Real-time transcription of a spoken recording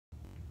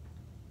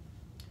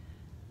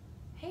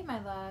Hey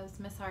my loves,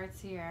 Miss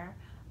Hearts here.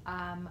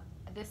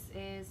 This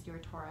is your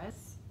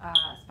Taurus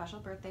special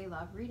birthday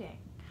love reading.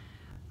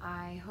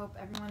 I hope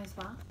everyone is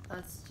well.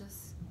 Let's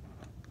just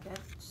get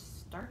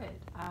started.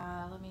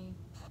 Let me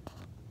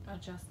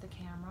adjust the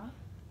camera.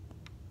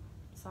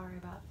 Sorry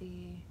about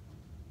the...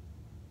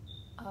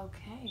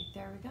 Okay,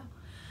 there we go.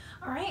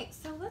 Alright,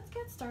 so let's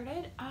get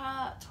started.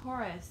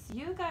 Taurus,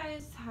 you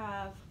guys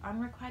have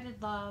unrequited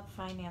love,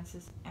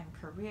 finances, and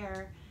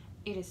career.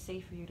 It is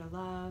safe for you to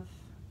love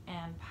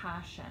and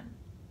passion.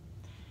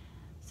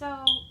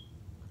 So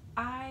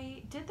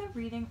I did the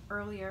reading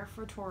earlier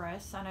for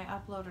Taurus and I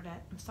uploaded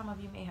it. Some of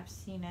you may have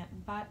seen it,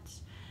 but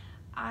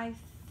I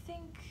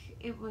think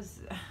it was,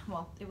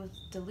 well, it was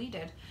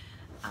deleted.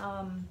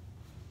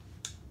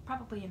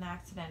 Probably an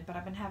accident, but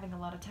I've been having a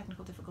lot of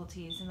technical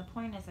difficulties, and the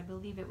point is I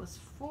believe it was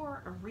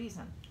for a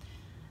reason.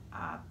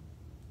 I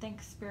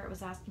think Spirit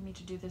was asking me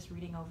to do this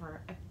reading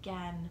over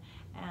again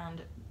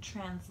and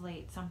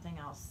translate something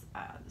else,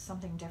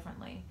 something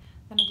differently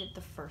than I did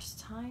the first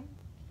time,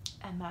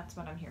 and that's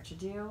what I'm here to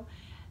do.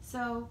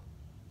 So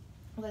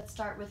let's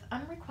start with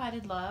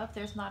unrequited love.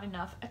 There's not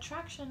enough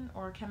attraction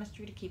or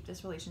chemistry to keep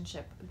this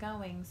relationship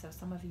going, so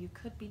some of you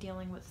could be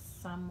dealing with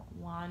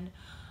someone,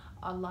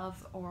 a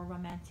love or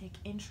romantic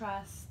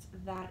interest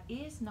that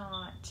is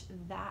not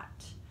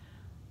that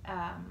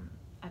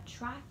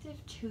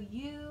attractive to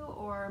you,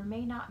 or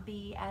may not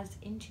be as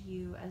into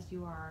you as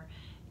you are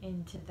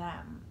into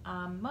them.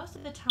 Most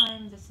of the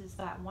time this is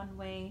that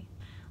one-way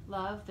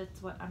love.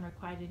 That's what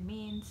unrequited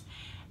means,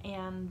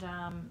 and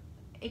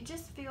it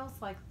just feels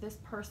like this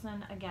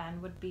person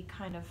again would be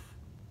kind of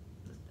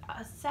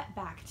a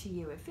setback to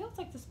you. It feels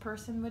like this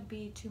person would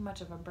be too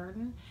much of a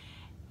burden,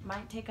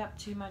 might take up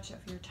too much of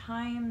your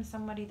time,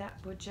 somebody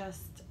that would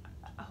just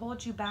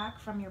hold you back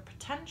from your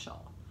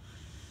potential.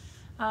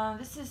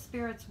 This is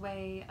Spirit's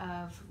way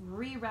of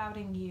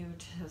rerouting you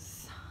to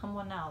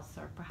someone else,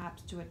 or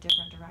perhaps to a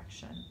different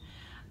direction.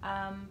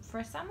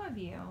 For some of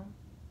you,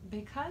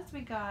 because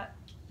we got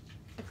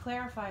the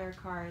clarifier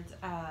cards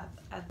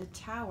at the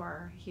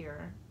Tower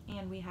here,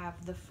 and we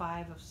have the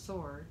Five of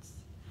Swords,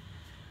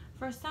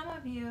 for some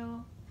of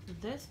you,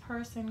 this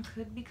person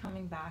could be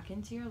coming back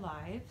into your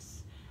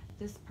lives.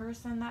 This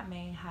person that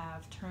may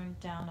have turned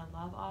down a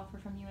love offer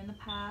from you in the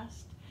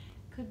past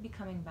could be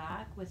coming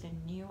back with a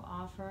new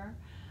offer.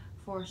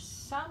 For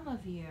some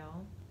of you,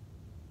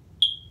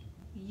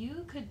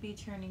 you could be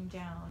turning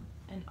down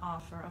an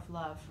offer of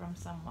love from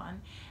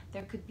someone.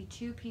 There could be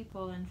two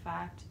people, in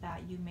fact,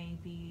 that you may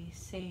be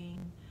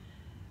saying,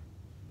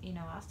 you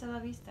know, hasta la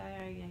vista,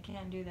 I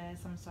can't do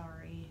this, I'm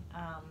sorry.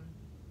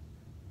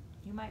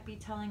 You might be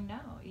telling no.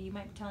 You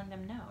might be telling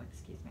them no,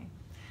 excuse me.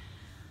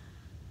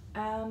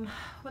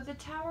 With the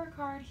Tower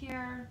card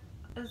here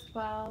as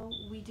well,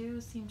 we do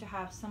seem to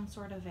have some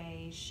sort of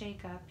a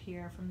shake-up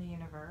here from the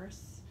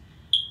universe.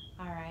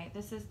 Alright,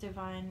 this is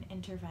divine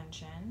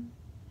intervention.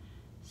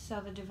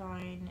 So the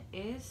divine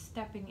is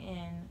stepping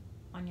in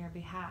on your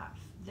behalf.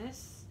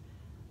 This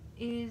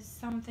is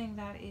something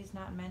that is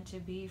not meant to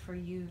be for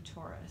you,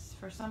 Taurus.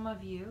 For some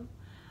of you,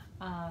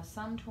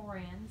 some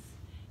Taurians,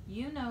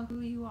 you know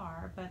who you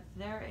are, but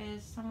there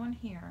is someone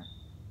here,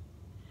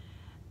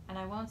 and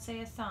I won't say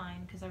a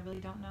sign because I really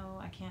don't know,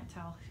 I can't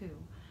tell who,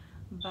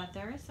 but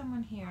there is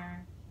someone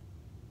here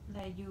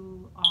that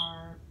you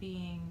are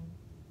being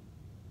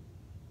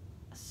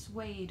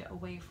swayed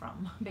away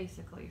from,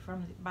 basically,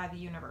 by the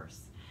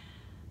universe.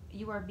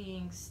 You are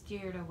being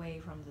steered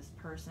away from this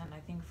person, I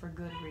think for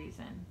good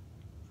reason,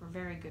 for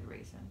very good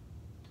reason.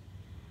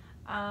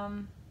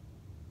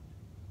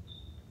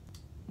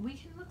 We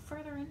can look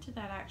further into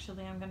that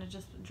actually. I'm going to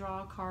just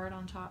draw a card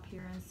on top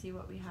here and see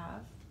what we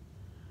have.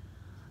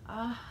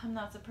 I'm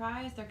not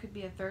surprised. There could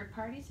be a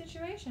third-party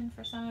situation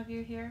for some of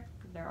you here.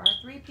 There are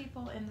three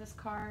people in this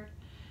card,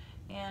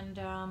 and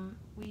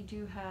we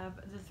do have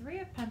the Three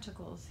of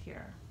Pentacles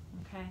here.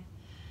 Okay.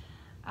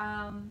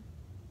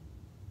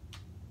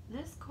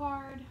 This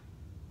card,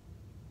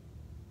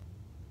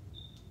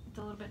 it's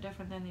a little bit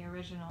different than the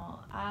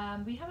original.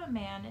 We have a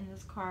man in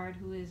this card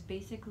who is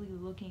basically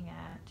looking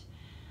at,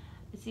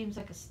 it seems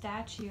like a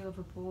statue of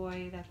a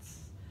boy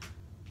that's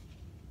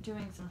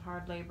doing some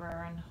hard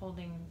labor and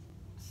holding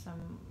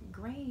some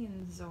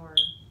grains or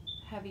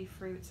heavy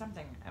fruit,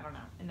 something, I don't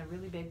know, in a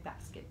really big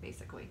basket,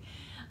 basically.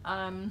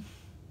 I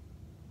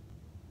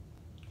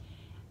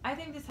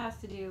think this has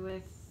to do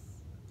with,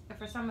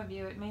 for some of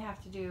you, it may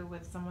have to do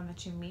with someone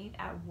that you meet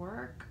at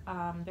work.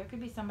 There could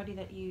be somebody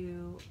that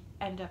you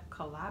end up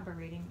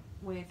collaborating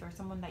with, or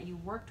someone that you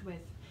worked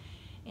with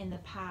in the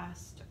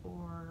past,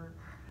 or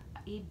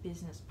a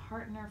business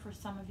partner for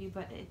some of you,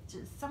 but it's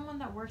just someone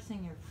that works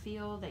in your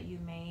field that you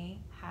may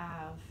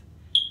have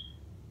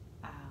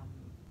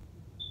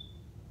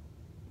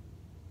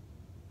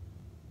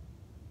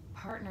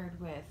partnered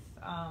with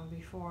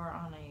before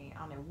on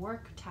a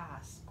work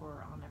task,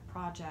 or on a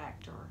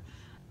project, or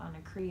on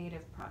a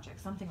creative project,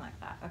 something like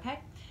that. Okay,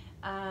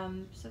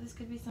 so this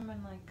could be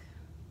someone like,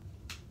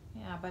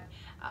 yeah, but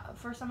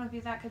for some of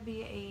you that could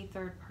be a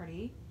third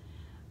party.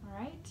 All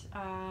right,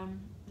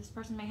 this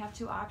person may have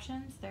two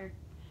options.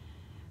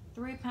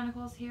 Three of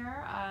Pentacles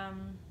here.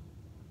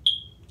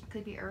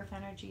 Could be Earth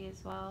energy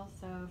as well.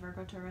 So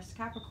Virgo, Taurus,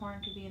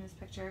 Capricorn could be in this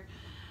picture.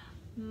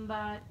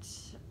 But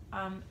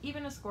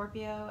even a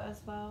Scorpio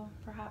as well,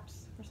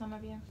 perhaps, for some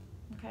of you.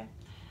 Okay.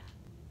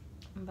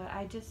 But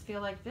I just feel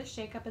like this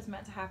shakeup is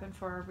meant to happen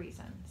for a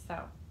reason. So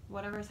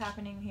whatever is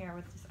happening here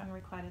with this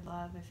unrequited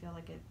love, I feel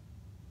like it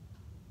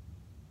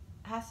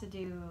has to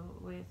do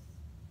with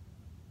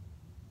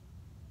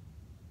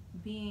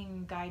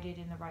being guided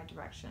in the right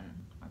direction.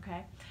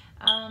 Okay.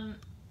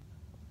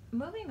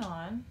 Moving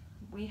on,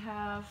 we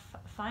have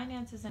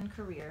finances and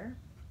career.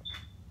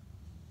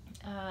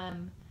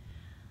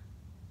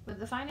 With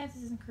the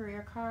finances and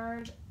career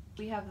card,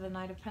 we have the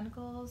Knight of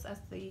Pentacles as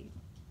the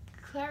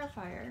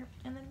clarifier,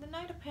 and then the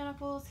Knight of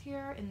Pentacles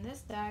here in this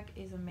deck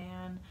is a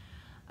man,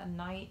 a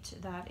knight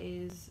that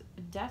is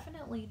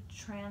definitely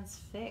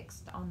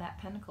transfixed on that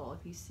pentacle.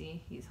 If you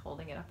see, he's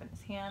holding it up in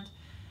his hand,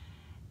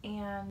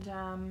 and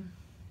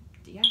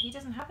yeah, he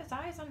doesn't have his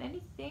eyes on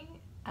anything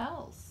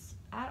else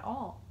at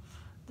all.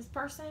 This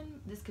person,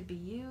 this could be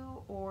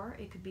you, or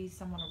it could be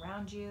someone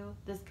around you.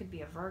 This could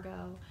be a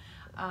Virgo.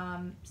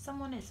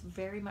 Someone is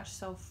very much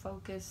so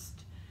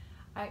focused.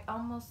 I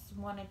almost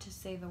wanted to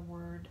say the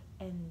word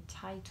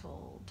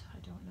entitled. I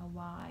don't know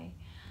why.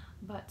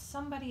 But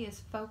somebody is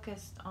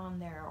focused on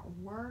their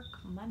work,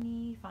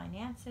 money,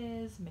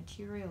 finances,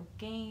 material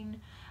gain,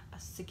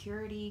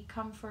 security,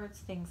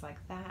 comforts, things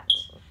like that.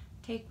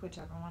 Take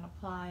whichever one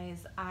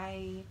applies.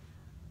 I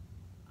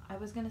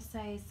was going to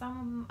say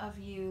some of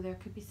you, there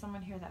could be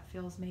someone here that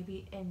feels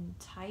maybe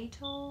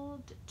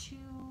entitled to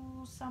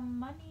some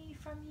money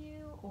from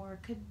you, or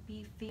could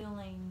be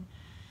feeling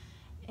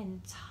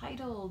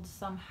entitled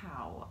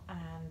somehow,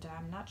 and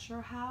I'm not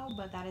sure how,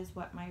 but that is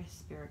what my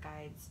spirit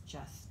guides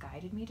just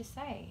guided me to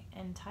say,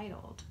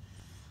 entitled.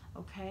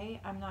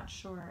 Okay, I'm not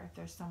sure if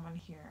there's someone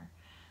here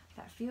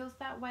that feels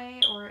that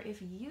way, or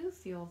if you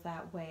feel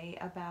that way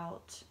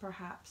about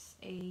perhaps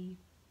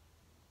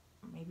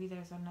maybe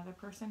there's another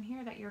person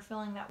here that you're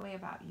feeling that way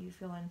about. You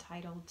feel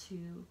entitled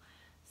to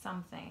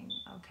something.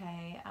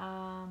 Okay,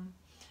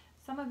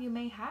 some of you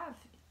may have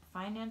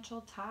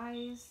financial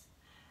ties,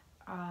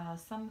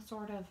 some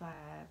sort of a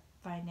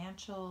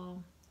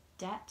financial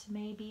debt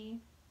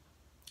maybe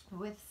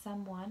with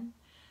someone,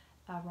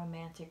 a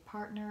romantic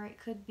partner it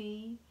could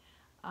be.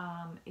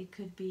 It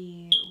could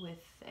be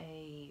with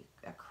a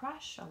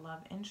crush, a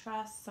love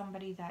interest,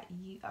 somebody that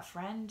you, a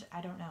friend,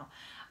 I don't know.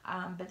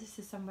 But this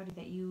is somebody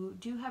that you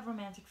do have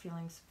romantic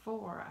feelings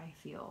for, I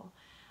feel.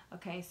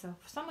 Okay, so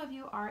some of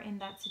you are in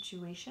that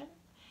situation,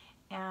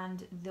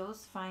 and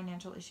those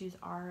financial issues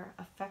are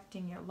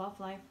affecting your love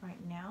life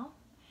right now.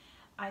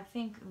 I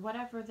think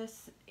whatever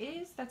this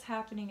is that's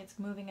happening, it's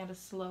moving at a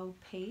slow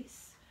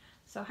pace.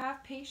 So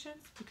have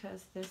patience,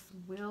 because this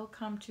will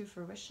come to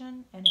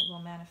fruition and it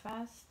will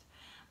manifest.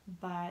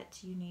 But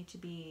you need to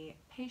be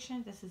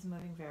patient. This is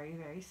moving very,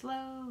 very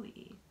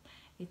slowly.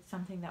 It's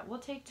something that will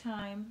take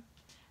time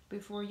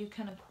before you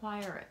can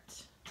acquire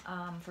it,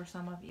 for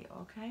some of you,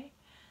 okay?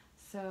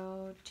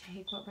 So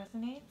take what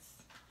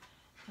resonates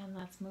and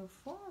let's move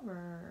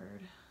forward.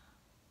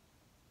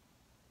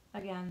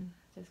 Again,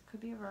 this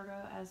could be a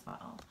Virgo as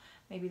well.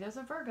 Maybe there's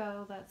a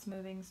Virgo that's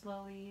moving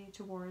slowly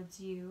towards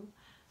you,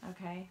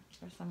 okay,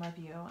 for some of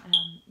you.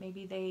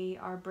 Maybe they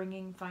are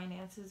bringing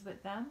finances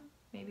with them.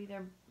 Maybe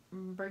they're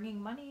bringing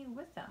money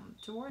with them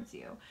towards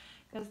you.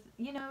 Because,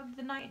 you know,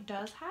 the Knight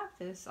does have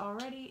this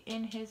already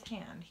in his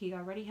hand. He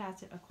already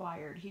has it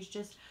acquired. He's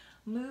just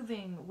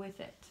moving with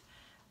it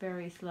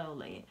very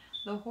slowly.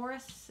 The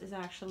horse is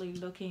actually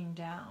looking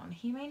down.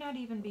 He may not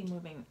even be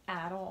moving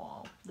at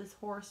all. This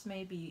horse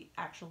may be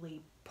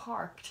actually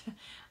parked.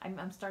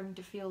 I'm starting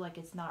to feel like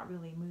it's not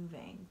really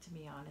moving, to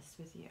be honest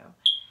with you.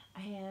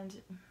 And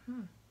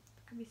it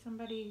could be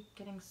somebody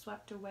getting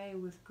swept away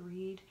with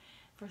greed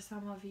for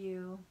some of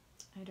you.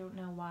 I don't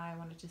know why I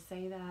wanted to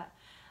say that.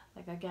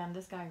 Like, again,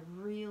 this guy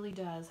really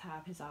does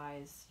have his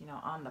eyes, you know,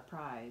 on the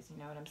prize.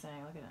 You know what I'm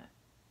saying? Look at it.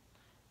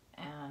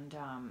 And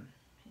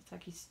it's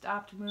like he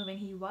stopped moving.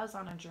 He was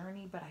on a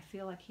journey, but I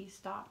feel like he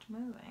stopped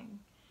moving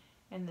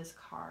in this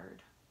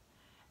card.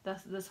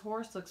 This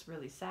horse looks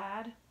really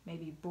sad,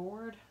 maybe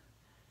bored,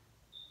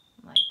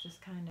 like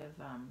just kind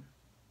of,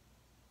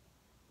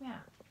 yeah.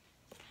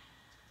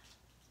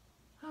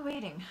 Oh,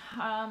 waiting.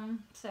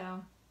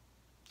 So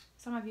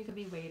some of you could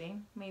be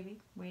waiting, maybe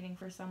waiting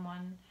for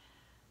someone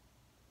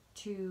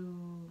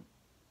to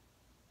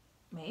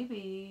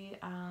maybe,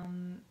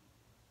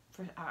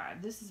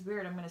 this is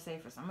weird, I'm going to say,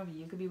 for some of you,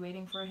 you could be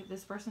waiting for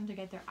this person to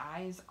get their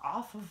eyes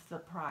off of the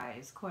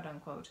prize, quote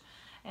unquote,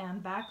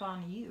 and back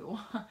on you.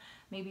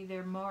 Maybe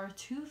they're more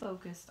too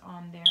focused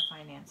on their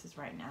finances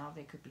right now.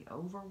 They could be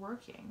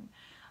overworking.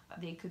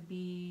 They could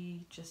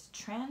be just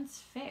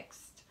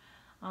transfixed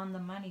on the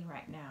money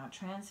right now,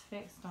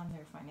 transfixed on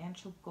their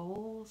financial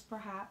goals,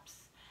 perhaps,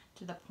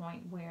 to the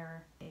point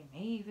where they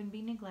may even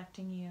be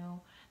neglecting you.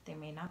 They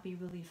may not be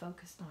really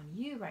focused on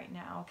you right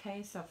now,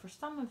 okay? So for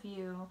some of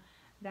you,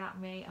 that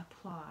may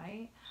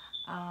apply.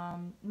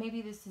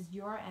 Maybe this is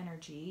your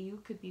energy.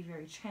 You could be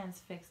very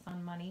transfixed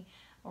on money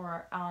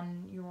or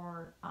on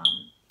your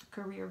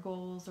career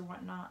goals or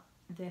whatnot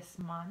this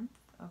month,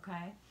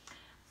 okay?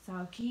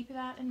 So keep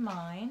that in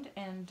mind,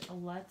 and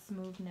let's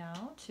move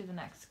now to the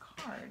next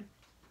card.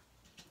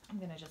 I'm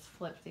going to just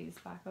flip these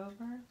back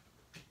over.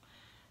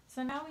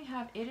 So now we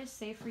have, it is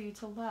safe for you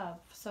to love.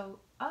 So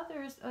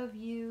others of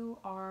you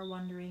are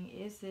wondering,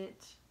 is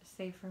it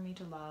safe for me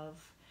to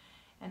love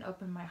and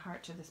open my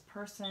heart to this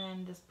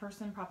person? This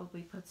person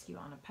probably puts you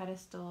on a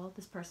pedestal.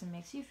 This person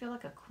makes you feel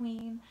like a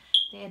queen.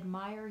 They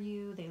admire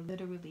you. They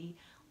literally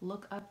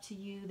look up to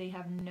you. They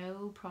have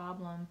no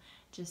problem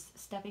just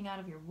stepping out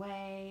of your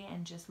way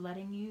and just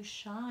letting you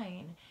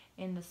shine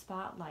in the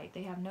spotlight.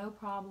 They have no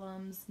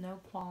problems, no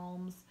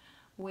qualms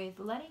with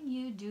letting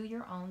you do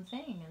your own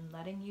thing and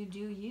letting you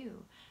do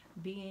you,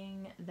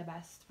 being the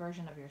best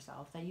version of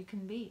yourself that you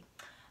can be.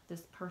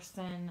 This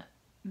person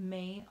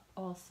may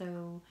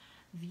also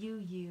view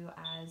you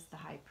as the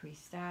high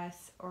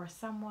priestess or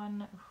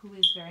someone who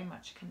is very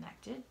much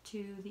connected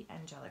to the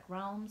angelic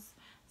realms,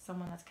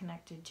 someone that's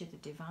connected to the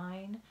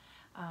divine,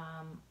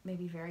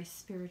 maybe very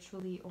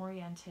spiritually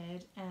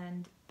oriented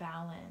and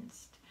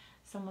balanced,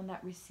 someone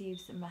that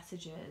receives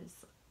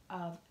messages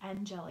of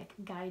angelic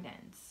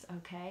guidance,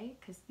 okay?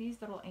 Because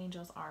these little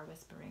angels are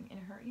whispering in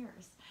her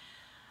ears.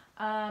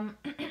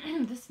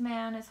 This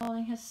man is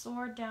holding his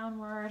sword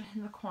downward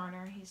in the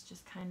corner. He's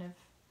just kind of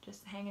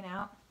just hanging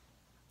out,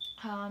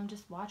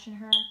 just watching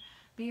her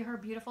be her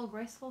beautiful,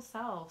 graceful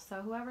self.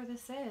 So whoever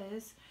this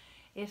is,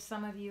 if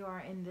some of you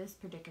are in this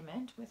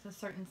predicament with a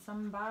certain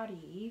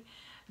somebody,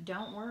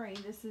 don't worry.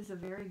 This is a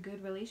very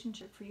good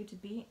relationship for you to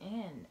be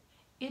in.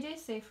 It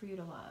is safe for you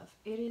to love.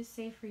 It is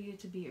safe for you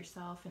to be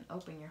yourself and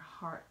open your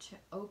heart to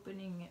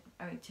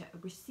to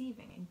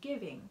receiving and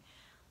giving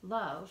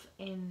love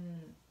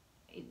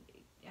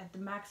at the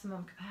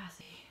maximum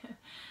capacity,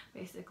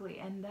 basically.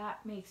 And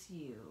that makes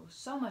you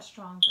so much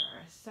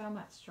stronger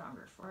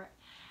for it.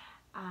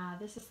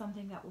 This is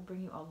something that will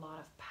bring you a lot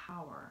of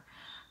power,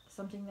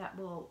 something that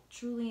will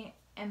truly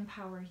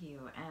empower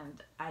you.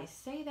 And I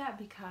say that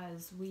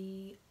because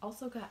we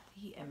also got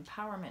the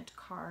empowerment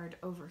card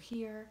over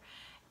here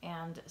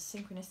and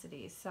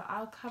synchronicities. So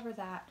I'll cover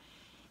that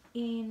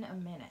in a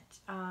minute.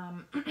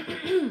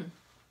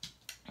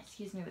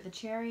 Excuse me, with the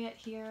Chariot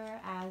here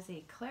as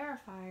a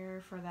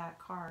clarifier for that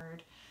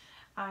card,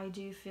 I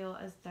do feel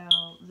as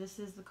though this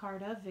is the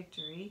card of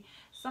victory.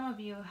 Some of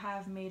you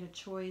have made a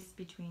choice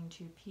between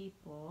two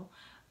people.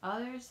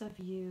 Others of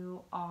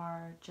you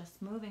are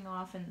just moving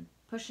off and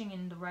pushing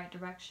in the right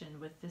direction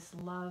with this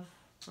love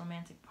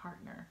romantic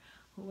partner,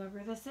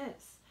 whoever this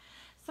is.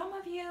 Some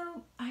of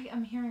you,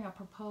 I'm hearing a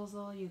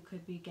proposal. You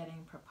could be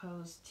getting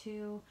proposed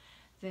to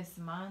this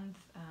month.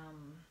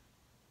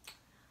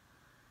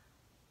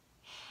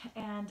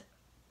 And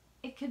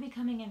it could be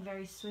coming in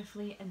very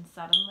swiftly and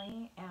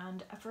suddenly.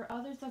 And for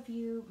others of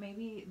you,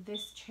 maybe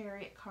this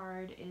Chariot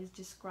card is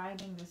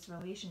describing this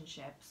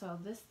relationship. So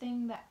this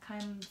thing that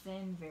comes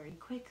in very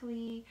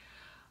quickly,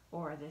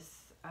 or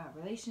this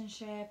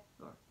relationship,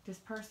 or this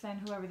person,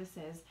 whoever this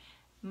is,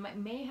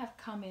 may have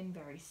come in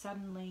very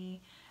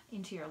suddenly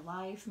into your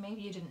life.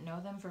 Maybe you didn't know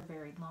them for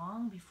very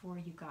long before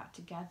you got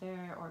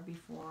together or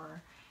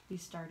before you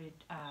started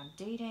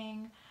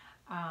dating.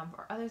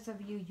 For others of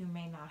you, you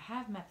may not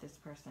have met this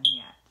person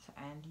yet,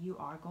 and you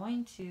are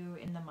going to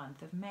in the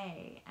month of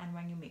May. And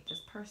when you meet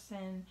this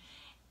person,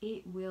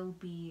 it will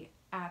be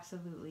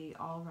absolutely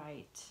all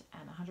right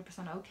and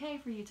 100% okay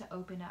for you to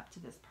open up to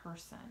this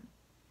person.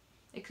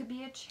 It could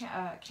be a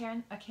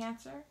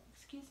Cancer,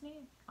 excuse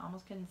me,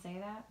 almost couldn't say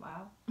that,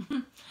 wow.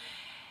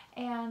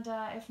 And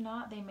if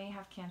not, they may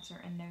have Cancer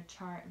in their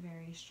chart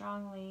very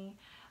strongly.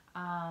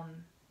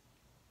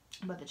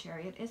 But the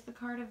Chariot is the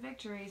card of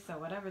victory, so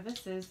whatever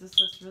this is, this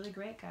looks really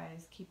great,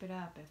 guys. Keep it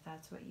up. If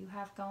that's what you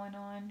have going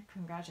on,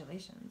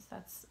 congratulations.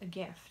 That's a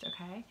gift,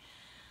 okay?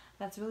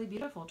 That's really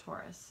beautiful,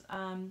 Taurus.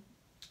 I'm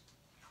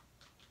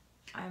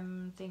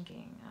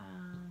thinking,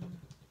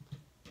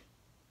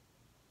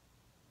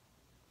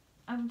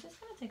 I'm just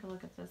going to take a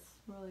look at this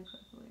really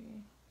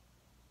quickly.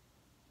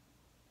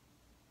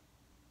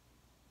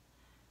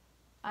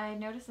 I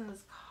noticed in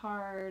this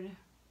card,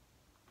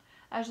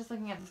 I was just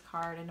looking at this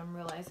card and I'm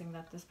realizing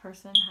that this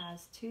person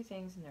has two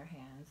things in their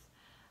hands.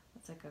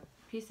 It's like a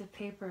piece of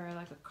paper,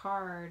 like a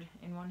card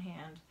in one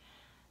hand,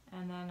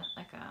 and then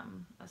like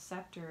a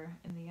scepter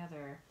in the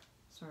other,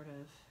 sort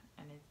of.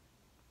 And it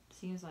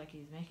seems like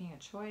he's making a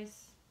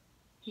choice.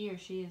 He or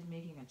she is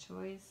making a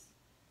choice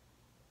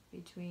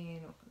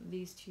between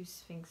these two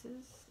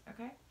sphinxes,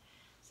 okay?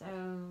 So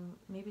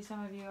maybe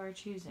some of you are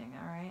choosing,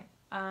 alright?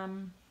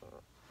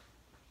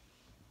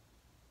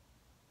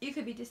 You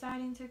could be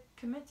deciding to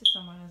commit to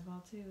someone as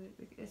well, too.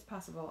 It's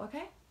possible,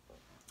 okay?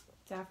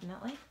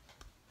 Definitely.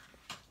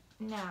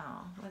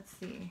 Now, let's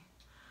see.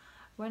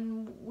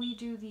 When we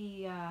do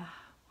the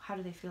how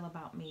do they feel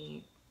about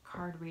me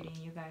card reading,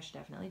 you guys should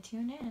definitely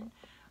tune in.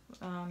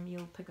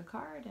 You'll pick a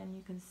card and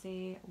you can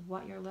see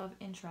what your love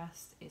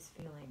interest is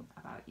feeling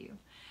about you.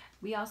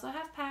 We also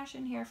have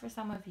passion here for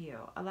some of you.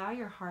 Allow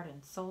your heart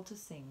and soul to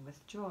sing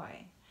with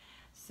joy.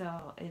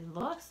 So it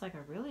looks like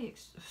a really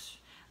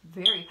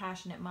very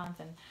passionate month,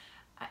 and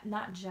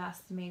not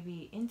just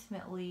maybe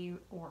intimately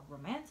or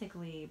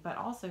romantically, but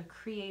also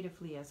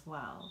creatively as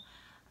well.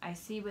 I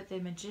see with the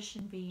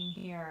magician being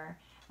here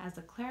as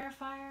a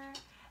clarifier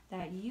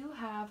that you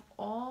have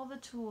all the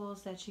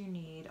tools that you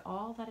need,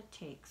 all that it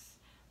takes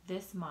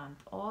this month,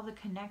 all the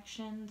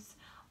connections,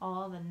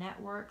 all the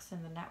networks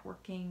and the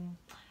networking,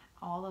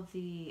 all of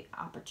the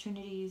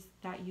opportunities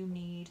that you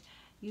need.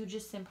 You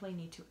just simply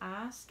need to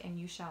ask and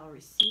you shall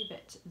receive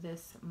it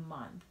this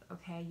month,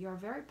 okay? You're a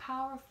very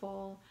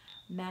powerful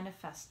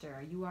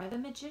manifester. You are the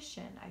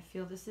magician. I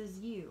feel this is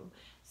you.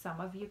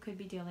 Some of you could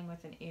be dealing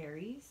with an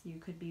Aries. You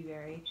could be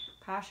very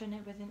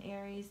passionate with an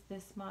Aries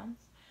this month,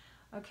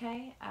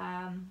 okay?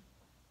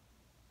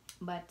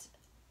 But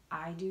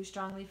I do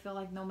strongly feel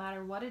like no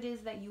matter what it is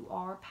that you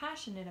are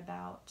passionate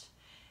about,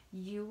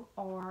 you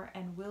are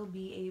and will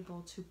be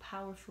able to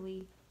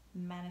powerfully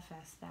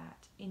manifest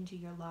that into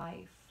your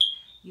life.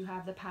 You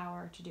have the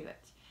power to do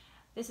it.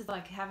 This is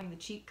like having the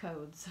cheat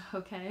codes,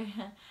 okay,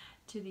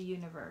 to the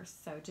universe.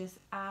 So just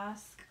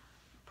ask,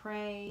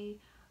 pray,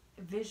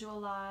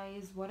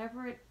 visualize,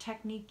 whatever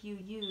technique you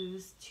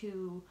use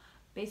to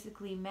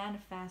basically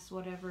manifest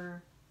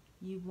whatever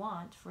you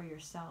want for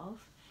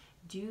yourself.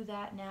 Do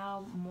that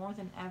now more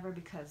than ever,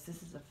 because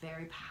this is a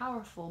very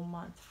powerful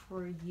month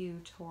for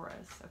you,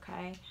 Taurus,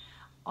 okay?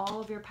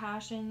 All of your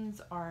passions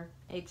are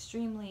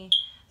extremely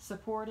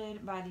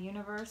supported by the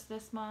universe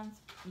this month.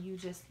 You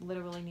just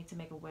literally need to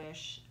make a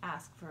wish,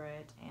 ask for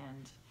it,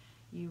 and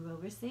you will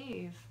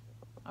receive.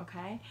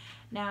 Okay,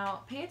 now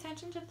pay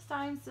attention to the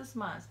signs this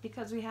month,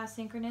 because we have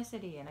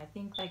synchronicity, and I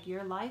think like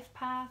your life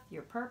path,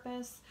 your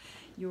purpose,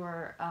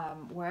 your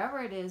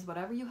wherever it is,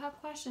 whatever you have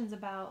questions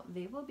about,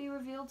 they will be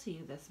revealed to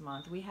you this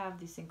month. We have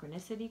the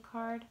synchronicity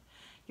card.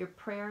 Your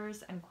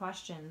prayers and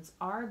questions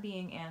are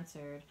being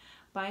answered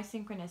by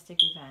synchronistic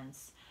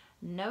events.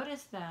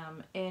 Notice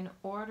them in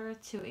order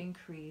to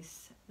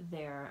increase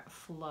their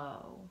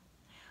flow.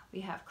 We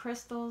have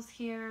crystals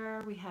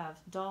here. We have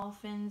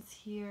dolphins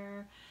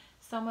here.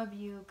 Some of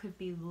you could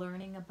be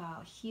learning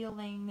about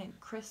healing and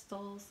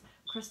crystals,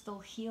 crystal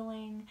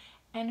healing,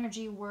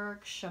 energy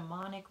work,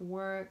 shamanic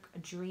work,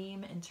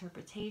 dream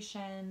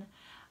interpretation.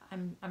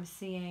 I'm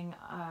seeing,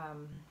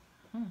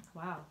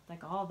 wow,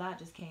 like all that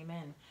just came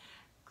in.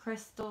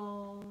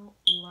 Crystal,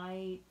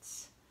 light,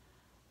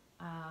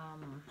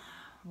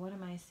 what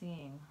am I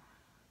seeing?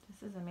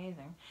 This is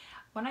amazing.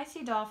 When I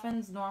see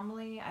dolphins,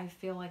 normally I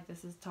feel like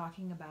this is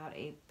talking about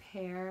a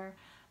pair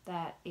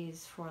that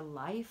is for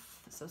life.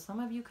 So some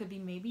of you could be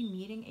maybe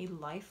meeting a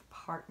life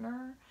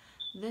partner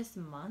this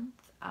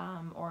month,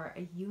 or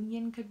a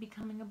union could be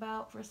coming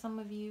about for some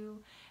of you.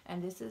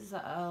 And this is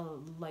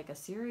like a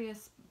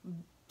serious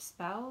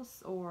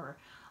spouse or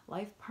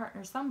life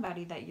partner,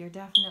 somebody that you're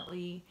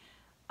definitely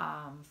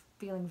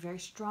feeling very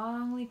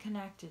strongly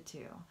connected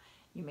to.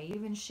 You may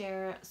even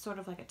share sort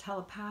of like a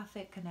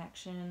telepathic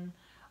connection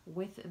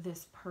with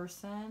this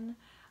person.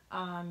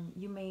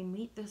 You may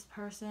meet this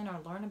person or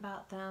learn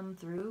about them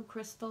through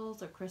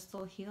crystals or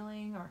crystal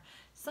healing or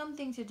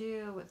something to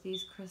do with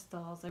these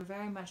crystals. They're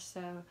very much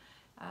so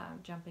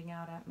jumping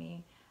out at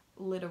me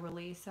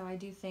literally. So I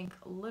do think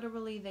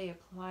literally they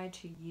apply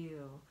to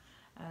you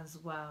as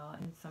well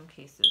in some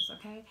cases,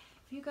 okay?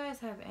 If you guys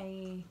have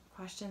any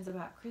questions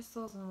about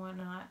crystals and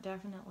whatnot,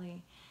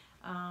 definitely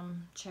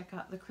check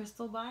out the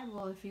Crystal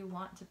Bible if you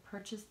want to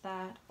purchase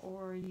that,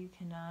 or you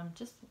can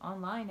just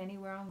online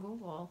anywhere on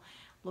Google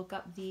look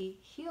up the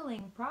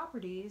healing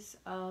properties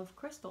of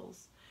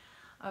crystals.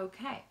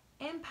 Okay,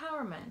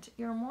 empowerment.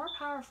 You're more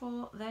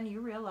powerful than you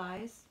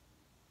realize,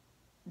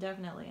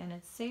 definitely, and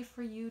it's safe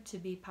for you to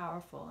be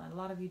powerful. And a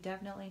lot of you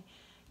definitely,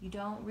 you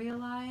don't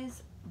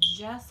realize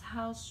just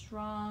how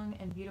strong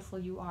and beautiful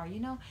you are. You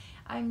know,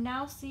 I'm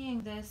now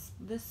seeing this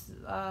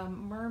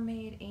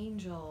mermaid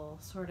angel,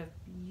 sort of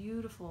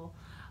beautiful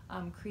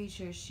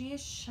creature. She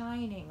is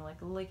shining like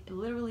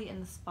literally in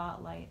the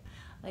spotlight.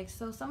 Like,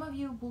 so some of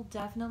you will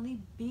definitely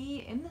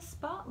be in the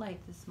spotlight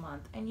this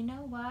month. And you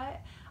know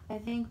what? I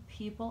think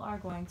people are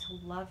going to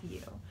love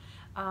you.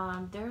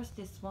 There's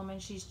this woman,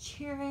 she's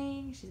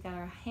cheering, she's got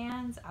her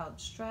hands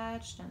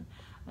outstretched, and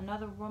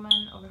another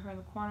woman over here in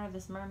the corner,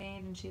 this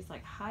mermaid, and she's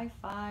like high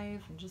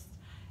five and just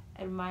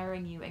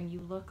admiring you, and you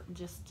look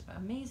just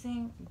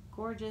amazing,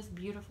 gorgeous,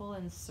 beautiful,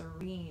 and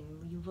serene.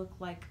 You look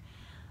like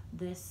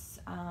this,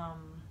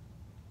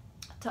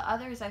 to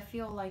others, I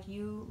feel like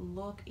you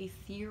look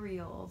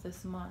ethereal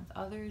this month.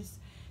 Others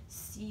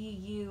see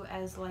you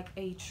as like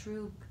a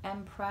true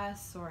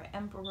empress or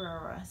emperor,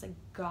 or as a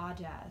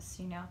goddess,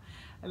 you know.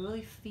 I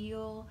really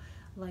feel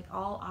like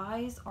all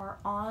eyes are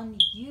on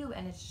you,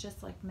 and it's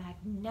just like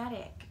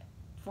magnetic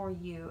for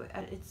you.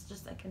 It's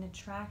just like an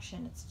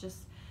attraction.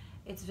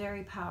 It's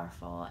very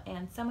powerful.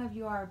 And some of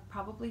you are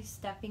probably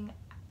stepping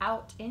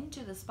out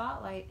into the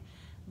spotlight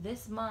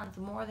this month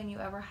more than you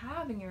ever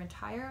have in your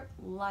entire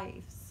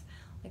lives.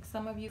 Like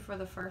some of you for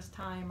the first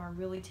time are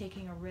really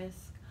taking a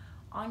risk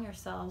on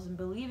yourselves and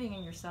believing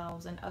in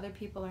yourselves, and other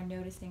people are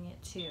noticing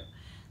it too.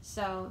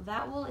 So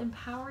that will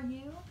empower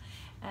you,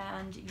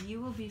 and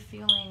you will be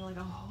feeling like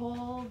a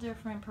whole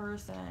different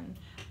person.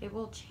 It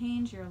will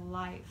change your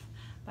life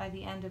by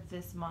the end of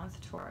this month,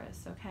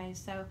 Taurus. Okay,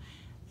 so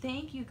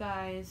thank you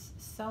guys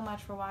so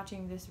much for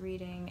watching this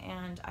reading,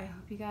 and I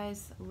hope you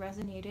guys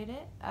resonated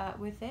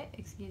with it.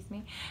 Excuse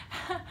me.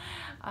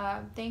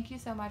 Thank you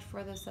so much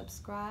for the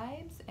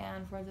subscribes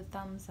and for the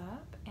thumbs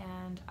up,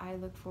 and I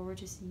look forward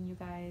to seeing you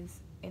guys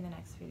in the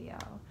next video.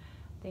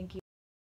 Thank you.